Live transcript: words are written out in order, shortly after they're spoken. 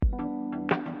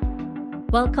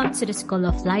Welcome to the School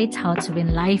of Light, How to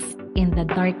Win Life in the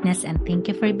Darkness, and thank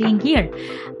you for being here.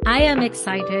 I am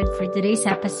excited for today's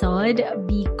episode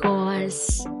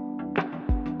because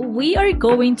we are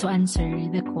going to answer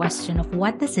the question of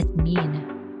what does it mean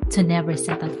to never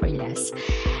settle for less.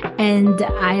 And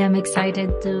I am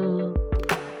excited to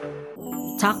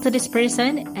talk to this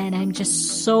person, and I'm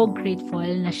just so grateful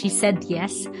that she said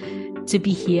yes to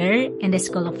be here in the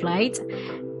School of Light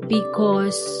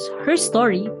because her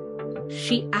story,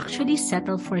 she actually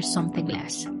settled for something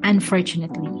less,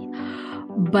 unfortunately.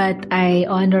 But I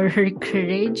honor her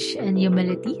courage and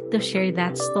humility to share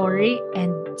that story,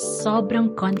 and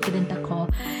sobrang confident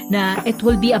ako na it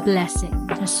will be a blessing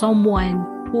to someone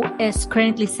who is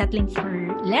currently settling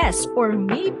for less, or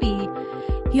maybe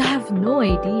you have no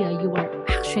idea you are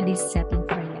actually settling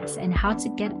for less and how to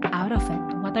get out of it.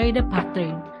 What are the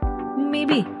patterns?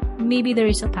 Maybe there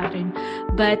is a pattern,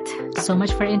 but so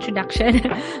much for introduction.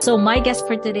 So my guest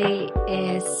for today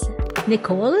is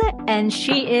Nicole, and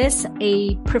she is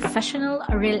a professional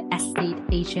real estate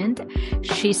agent.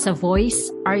 She's a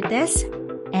voice artist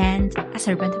and a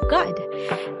servant of God.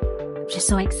 I'm just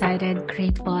so excited,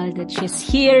 grateful that she's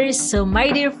here. So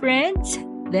my dear friends,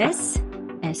 this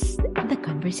is the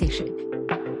conversation.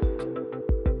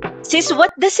 Sis,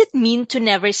 what does it mean to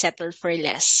never settle for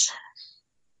less?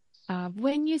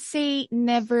 When you say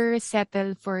never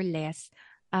settle for less,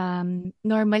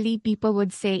 normally people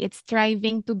would say it's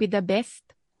striving to be the best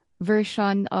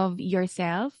version of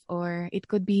yourself, or it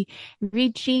could be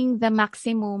reaching the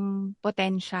maximum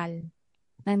potential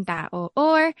ng tao,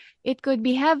 or it could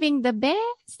be having the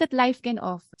best that life can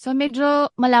offer. So medyo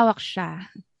malawak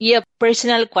siya. Yep,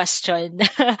 personal question.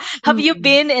 Have you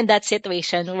been in that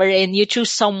situation wherein you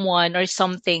choose someone or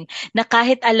something na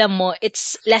kahit alam mo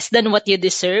it's less than what you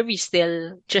deserve, you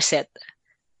still choose it?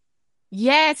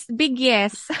 Yes, big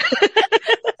yes.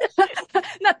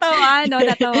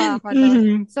 Natawa ako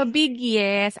to. So big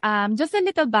yes. Just a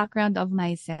little background of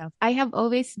myself. I have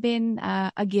always been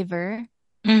a giver.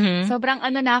 Sobrang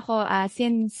na ako,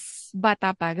 since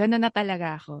bata pa, gano'n na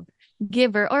talaga ako.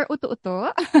 Giver or uto-uto.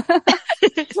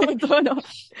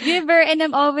 Giver, and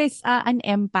I'm always an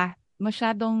empath.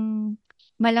 Masyadong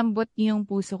malambot yung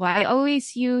puso ko. I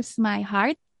always use my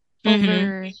heart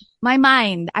over my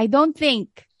mind. I don't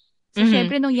think. So,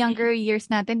 syempre, nung younger years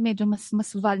natin, medyo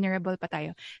mas vulnerable pa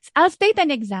tayo. I'll state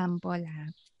an example.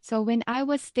 So, when I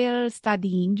was still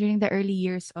studying, during the early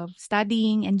years of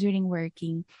studying and during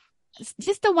working,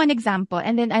 just the one example,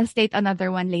 and then I'll state another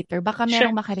one later. Baka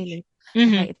merong makarelate.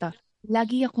 Okay, ito.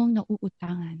 Lagi akong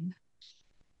nauutangan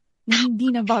na hindi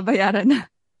na babayaran na.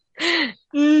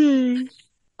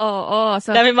 Oo.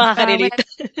 So, dami makakarelate.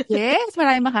 Yes,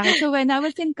 marami makakarelate. So, when I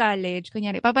was in college,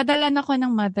 kunyari, papadalan ako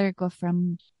ng mother ko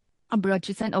from abroad.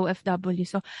 She's an OFW.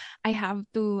 So, I have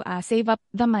to save up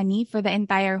the money for the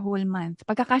entire whole month.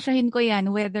 Pagkakasyahin ko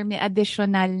yan, whether may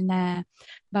additional na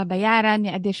babayaran,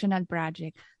 may additional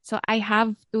project. So, I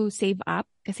have to save up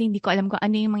kasi hindi ko alam kung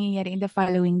ano yung mangyayari in the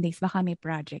following days. Baka may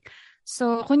project.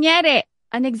 So, kunyari,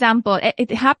 an example, it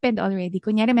happened already.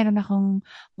 Kunyari, meron akong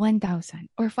 1,000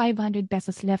 or 500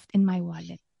 pesos left in my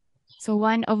wallet. So,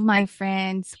 one of my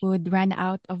friends would run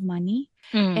out of money.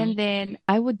 And then,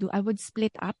 I would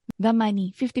split up the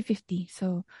money, 50-50.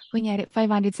 So, kunyari,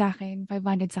 500 sa akin,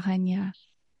 500 sa kanya.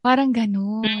 Parang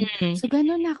ganun. So,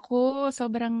 ganun ako.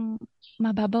 Sobrang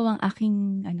mababaw ang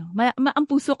aking, ang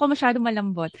puso ko masyadong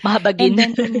malambot. Mahabagin.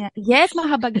 And then, yes,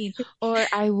 mahabagin. Or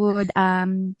I would,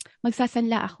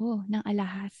 magsasanla ako ng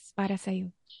alahas para sa'yo.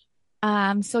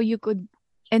 So you could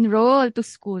enroll to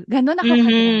school. Ganun ako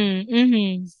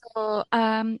So,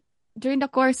 during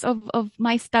the course of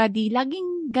my study,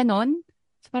 laging ganon.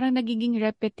 So, parang nagiging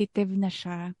repetitive na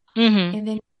siya. And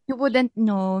then, you wouldn't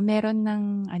know, meron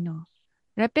ng,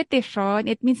 repetition,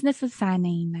 it means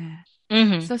nasasanay na.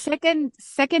 So, second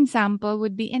sample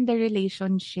would be in the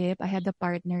relationship. I had a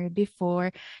partner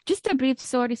before. Just a brief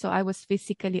story. So, I was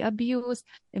physically abused,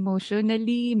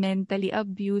 emotionally, mentally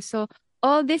abused. So,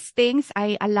 all these things,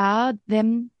 I allowed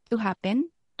them to happen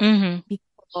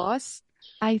because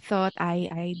I thought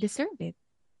I deserve it.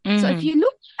 So, if you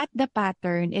look at the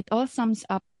pattern, it all sums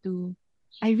up to,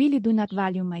 I really do not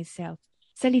value myself.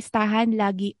 Sa listahan,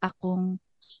 lagi akong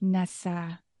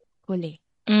nasa huli.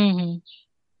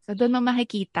 So, doon mo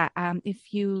makikita,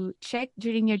 if you check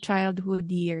during your childhood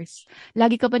years,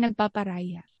 lagi ka ba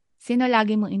nagpaparaya? Sino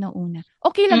lagi mong inuuna?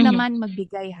 Okay lang naman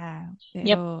magbigay ha.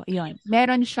 Pero, yun.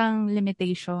 Meron siyang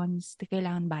limitations.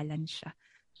 Kailangan balance siya.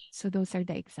 So, those are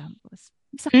the examples.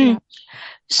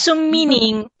 So,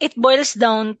 meaning, it boils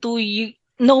down to you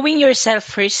knowing yourself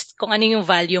first, kung ano yung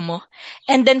value mo.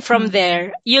 And then from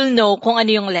there, you'll know kung ano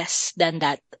yung less than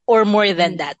that. or more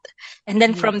than Yes. that. And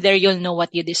then from there, Yes. you'll know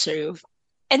what you deserve.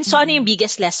 And so ano yung Mm.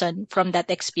 biggest lesson from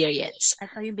that experience?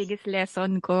 Ito yung biggest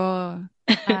lesson ko.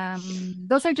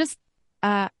 Those are just,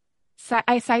 uh,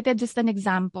 I cited just an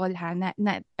example na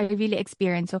I really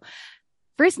experienced. So,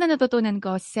 first na natutunan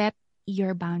ko, set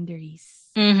your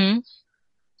boundaries. Mm-hmm.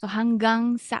 So,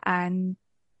 hanggang saan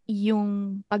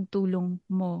yung pagtulong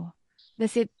mo?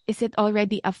 Is it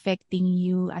already affecting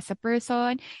you as a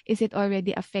person? Is it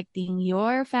already affecting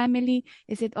your family?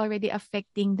 Is it already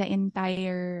affecting the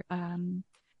entire,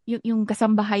 yung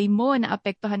kasambahay mo na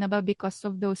apektuhan na ba because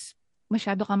of those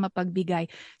masyado kang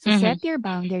mapagbigay. So, Mm-hmm. set your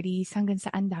boundaries hanggang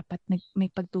saan dapat may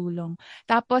pagtulong.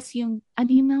 Tapos, ano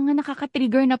yung mga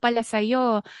nakaka-trigger na pala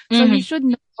sa'yo. So, you Mm-hmm. should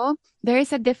know there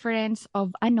is a difference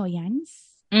of annoyance.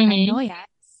 Mm-hmm. Annoyance.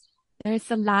 There's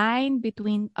a line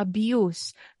between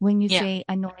abuse when you Yeah. say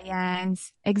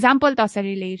annoyance. Example to sa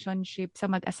relationship sa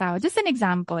mag-asawa. Just an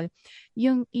example.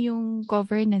 Yung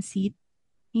cover ng seat,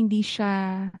 hindi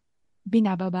siya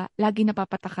binababa. Lagi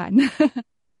napapatakan.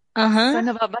 Uh-huh. So,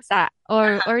 nababasa.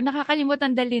 Or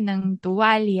nakakalimutan dali ng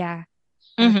tuwalya.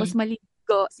 Mm-hmm. Tapos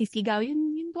maligo, sisigaw,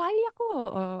 yung tuwalya ko.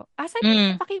 O, asan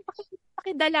Mm-hmm.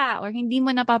 pakidala? Or hindi mo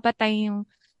napapatay yung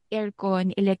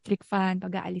aircon, electric fan,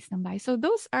 pag-aalis ng bahay. So,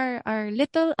 those are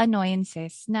little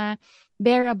annoyances na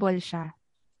bearable siya.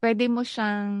 Pwede mo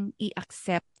siyang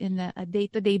i-accept in a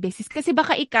day-to-day basis. Kasi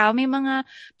baka ikaw, may mga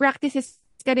practices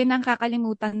ka rin ang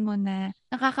kakalimutan mo na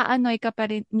nakaka-annoy ka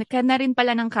na rin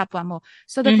pala ng kapwa mo.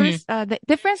 So, the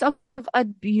difference of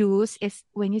abuse is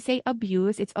when you say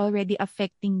abuse, it's already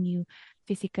affecting you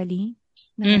physically.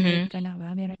 Na-hurt ka na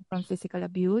ba? Meron from physical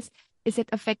abuse. Is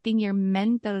it affecting your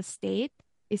mental state?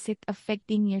 Is it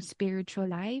affecting your spiritual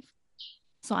life?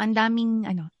 So, ang daming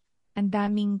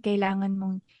kailangan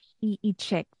mong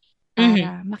i-check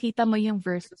para makita mo yung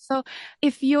verses. So,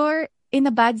 if you're in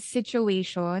a bad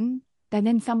situation,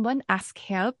 then someone ask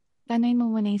help, tanongin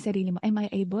mo muna yung sarili mo, am I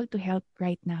able to help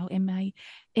right now? Am I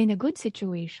in a good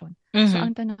situation? So,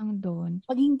 ang tanong doon,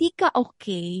 pag hindi ka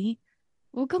okay,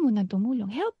 huwag ka muna tumulong.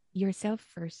 Help yourself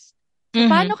first. So,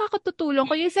 paano ka tutulong?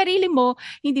 Kung yung sarili mo,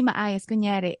 hindi maayos.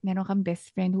 Kunyari, meron kang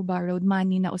best friend who borrowed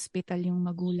money na ospital yung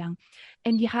magulang.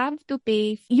 And you have to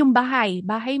pay, yung bahay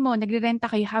mo, nagre-renta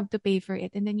ka, you have to pay for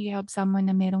it. And then you help someone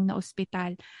na merong na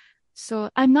ospital. So,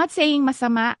 I'm not saying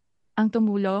masama ang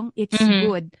tumulong. It's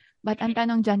good. But ang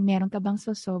tanong dyan, meron ka bang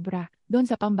sosobra doon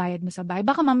sa pambayad mo sa bahay?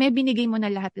 Baka mamaya binigay mo na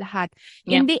lahat-lahat.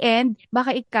 In the end,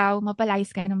 baka ikaw,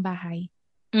 mapalayas ka ng bahay.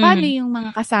 Paano yung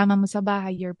mga kasama mo sa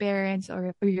bahay, your parents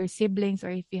or your siblings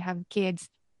or if you have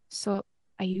kids? So,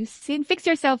 ayusin. Fix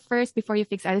yourself first before you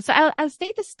fix others. So, I'll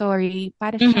state a story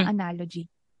para siyang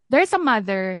analogy. There's a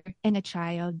mother and a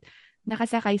child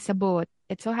nakasakay sa boat.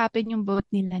 It so happened yung boat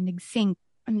nila nag-sink.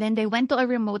 And then they went to a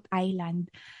remote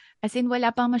island. As in,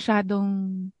 wala pang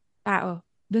masyadong tao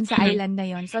dun sa island na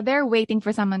yon. So, they're waiting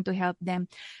for someone to help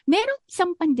them. Merong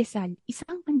isang pandesal.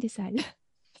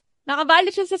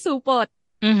 Nakabalot siya sa supot.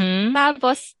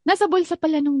 Tapos, nasa bulsa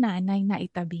pala nung nanay na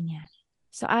itabi niya.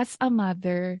 So, as a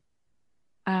mother,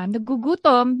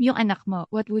 nagugutom yung anak mo.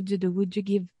 What would you do? Would you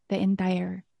give the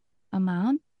entire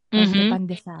amount of the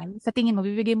pandesal? Sa tingin mo,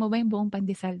 bibigay mo ba yung buong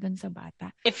pandesal dun sa bata?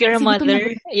 If you're a Kasi gutom na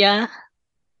mother, yeah.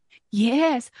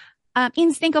 Yes.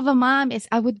 Instinct of a mom is,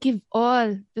 I would give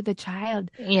all to the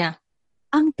child. Yeah.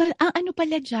 Ang ano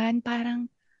pala dyan, parang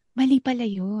mali pala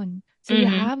yun. So, you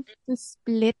have to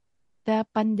split the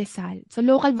pandesal. So,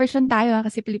 local version tayo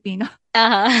kasi Filipino.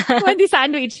 Pwede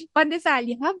sandwich. Pandesal.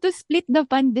 You have to split the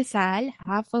pandesal.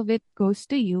 Half of it goes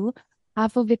to you.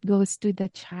 Half of it goes to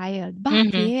the child.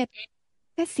 Bakit?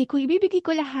 Kasi kung ibibigay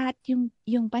ko lahat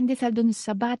yung pandesal dun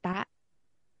sa bata,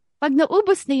 pag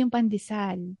naubos na yung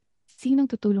pandesal, sinong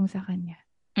tutulong sa kanya?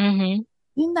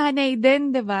 Yung nanay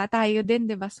din, di ba? Tayo din,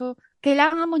 di ba? So,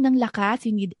 kailangan mo ng lakas,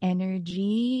 you need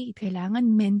energy, kailangan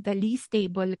mentally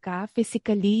stable ka,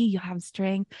 physically, you have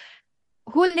strength.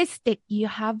 Holistic, you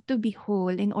have to be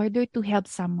whole in order to help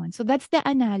someone. So, that's the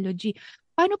analogy.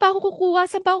 Paano pa ako kukuha?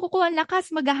 Saan pa ako kukuha ang lakas?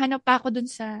 Maghahanap pa ako dun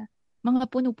sa mga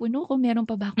puno-puno kung meron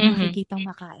pa ba akong makikitang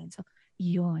makain. So,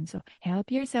 yun. So, help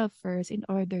yourself first in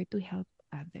order to help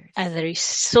others.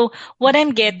 So what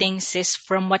I'm getting, sis,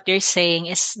 from what you're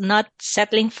saying is not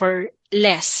settling for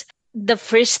less. The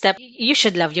first step, you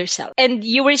should love yourself. And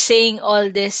you were saying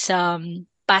all this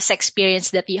past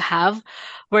experience that you have,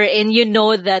 wherein you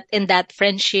know that in that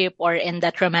friendship or in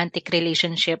that romantic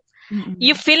relationship,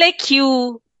 you feel like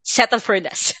you settle for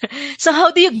less. So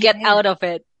how do you get out of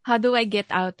it? How do I get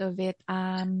out of it?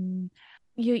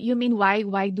 You mean why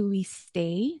do we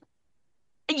stay?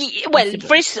 Well, Possible.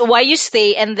 first, why you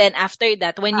stay, and then after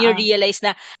that, when you Oo. realize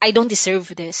na, I don't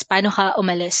deserve this, paano ka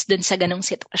umalis dun sa ganong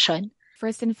sitwasyon?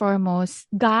 First and foremost,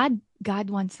 God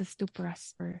wants us to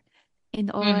prosper in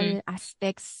Mm-hmm. all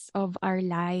aspects of our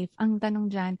life. Ang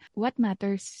tanong dyan, what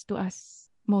matters to us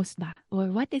most ba? Or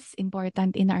what is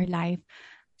important in our life?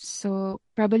 So,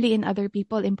 probably in other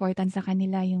people, important sa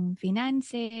kanila yung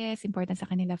finances, important sa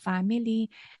kanila family,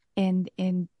 and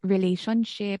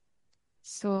relationship.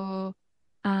 So,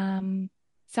 um,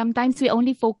 sometimes we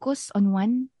only focus on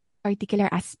one particular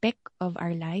aspect of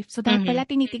our life. So, dapat Mm-hmm. pala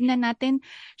tinitignan natin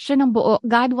siya ng buo.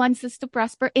 God wants us to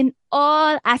prosper in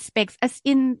all aspects, as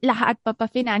in lahat,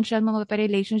 mapa-financial mo,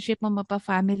 mapa-relationship mo,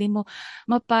 mapa-family mo,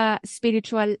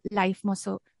 mapa-spiritual life mo.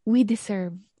 So, we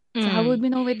deserve. So, how would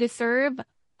we know we deserve?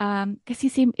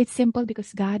 Kasi it's simple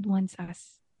because God wants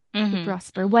us to Mm-hmm.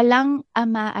 prosper. Walang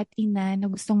ama at ina na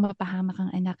gustong mapahamak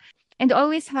ang anak. And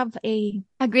always have a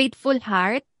grateful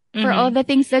heart for all Mm-hmm. the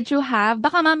things that you have.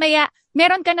 Baka mamaya,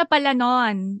 meron ka na pala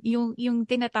nun, yung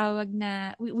tinatawag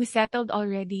na, we settled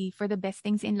already for the best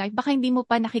things in life. Baka hindi mo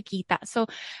pa nakikita. So,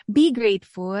 be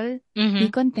grateful, be Mm-hmm.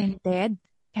 contented,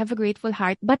 have a grateful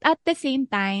heart. But at the same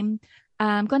time,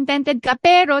 contented ka,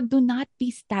 pero do not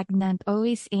be stagnant.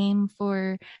 Always aim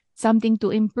for something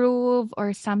to improve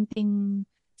or something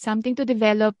to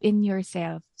develop in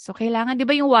yourself. So, kailangan, di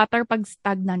ba yung water pag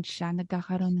stagnant siya,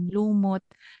 nagkakaroon ng lumot,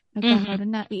 Mm-hmm.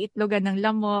 nagkakaroon na iitlogan ng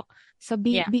lamok. So,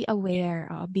 be Yeah.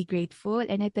 aware, be grateful,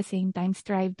 and at the same time,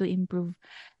 strive to improve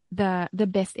the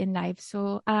best in life.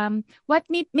 So, what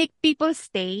make people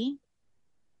stay?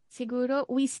 Siguro,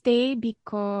 we stay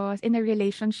because in a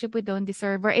relationship we don't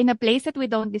deserve or in a place that we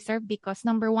don't deserve because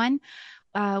number one,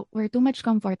 we're too much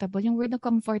comfortable. Yung word ng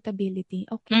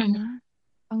comfortability, okay Mm-hmm. na.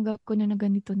 Tanggap ko na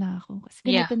ganito na ako. Kasi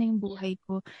Yeah. ganito na yung buhay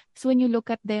ko. So when you look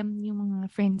at them, yung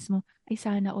mga friends mo, ay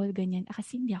sana all ganyan.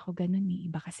 Kasi hindi ako ganun eh.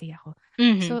 Iba kasi ako.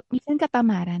 Mm-hmm. So, minsan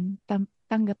katamaran,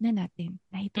 tanggap na natin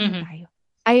na ito na Mm-hmm. tayo.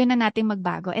 Ayaw na nating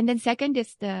magbago. And then second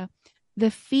is the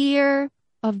fear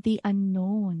of the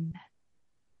unknown.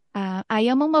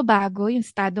 Ayaw mong mabago yung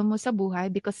estado mo sa buhay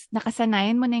because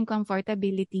nakasanayan mo na yung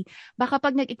comfortability. Baka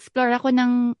pag nag-explore ako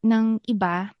ng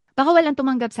iba, baka walang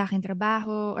tumanggap sa akin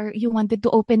trabaho or you wanted to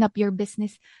open up your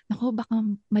business. Naku, baka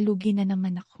malugi na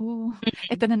naman ako.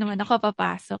 Ito na naman ako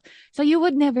papasok. So you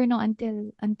would never know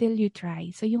until you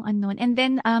try. So yung unknown. And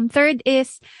then third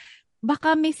is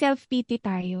baka may self-pity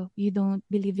tayo. You don't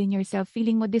believe in yourself.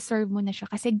 Feeling mo deserve mo na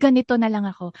siya kasi ganito na lang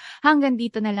ako. Hanggang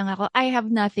dito na lang ako. I have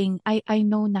nothing. I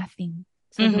know nothing.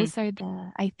 So Mm-hmm. those are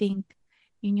I think,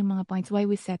 yun yung mga points why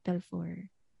we settle for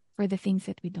the things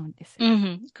that we don't deserve.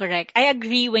 Mm-hmm. Correct. I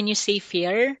agree when you say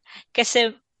fear. Kasi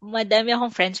madami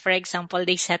akong friends, for example,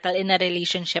 they settle in a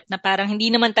relationship na parang hindi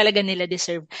naman talaga nila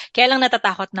deserve. Kaya lang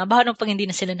natatakot na, baka pag hindi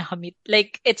na sila nakamit.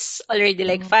 Like, it's already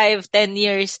like 5-10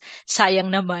 years,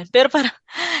 sayang naman. Pero parang,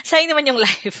 sayang naman yung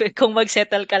life kung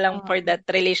mag-settle ka lang for that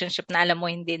relationship na alam mo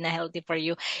hindi na healthy for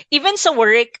you. Even sa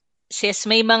work, sis,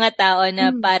 may mga tao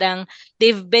na parang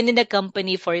they've been in the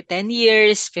company for 10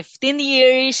 years, 15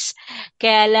 years,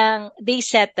 kaya lang they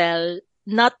settle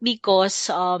not because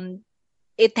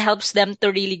it helps them to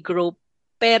really grow,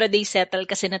 pero they settle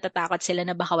kasi natatakot sila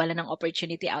na baka wala ng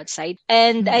opportunity outside.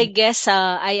 And I guess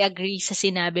I agree sa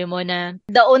sinabi mo na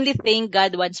the only thing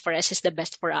God wants for us is the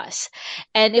best for us.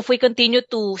 And if we continue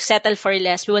to settle for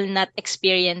less, we will not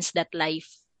experience that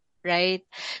life, right?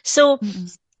 So,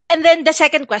 and then the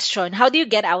second question, how do you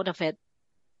get out of it?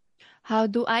 How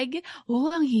do I get? Oh,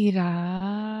 ang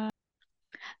hirap.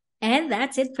 And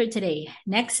that's it for today.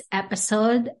 Next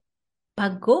episode,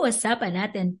 pag-uusapan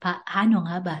natin paano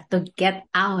nga ba to get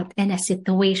out in a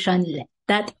situation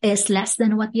that is less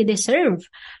than what you deserve.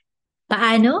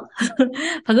 Paano?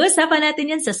 Pag-uusapan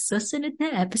natin yan sa susunod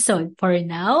na episode. For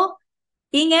now,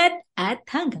 ingat at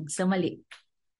hanggang sa muli.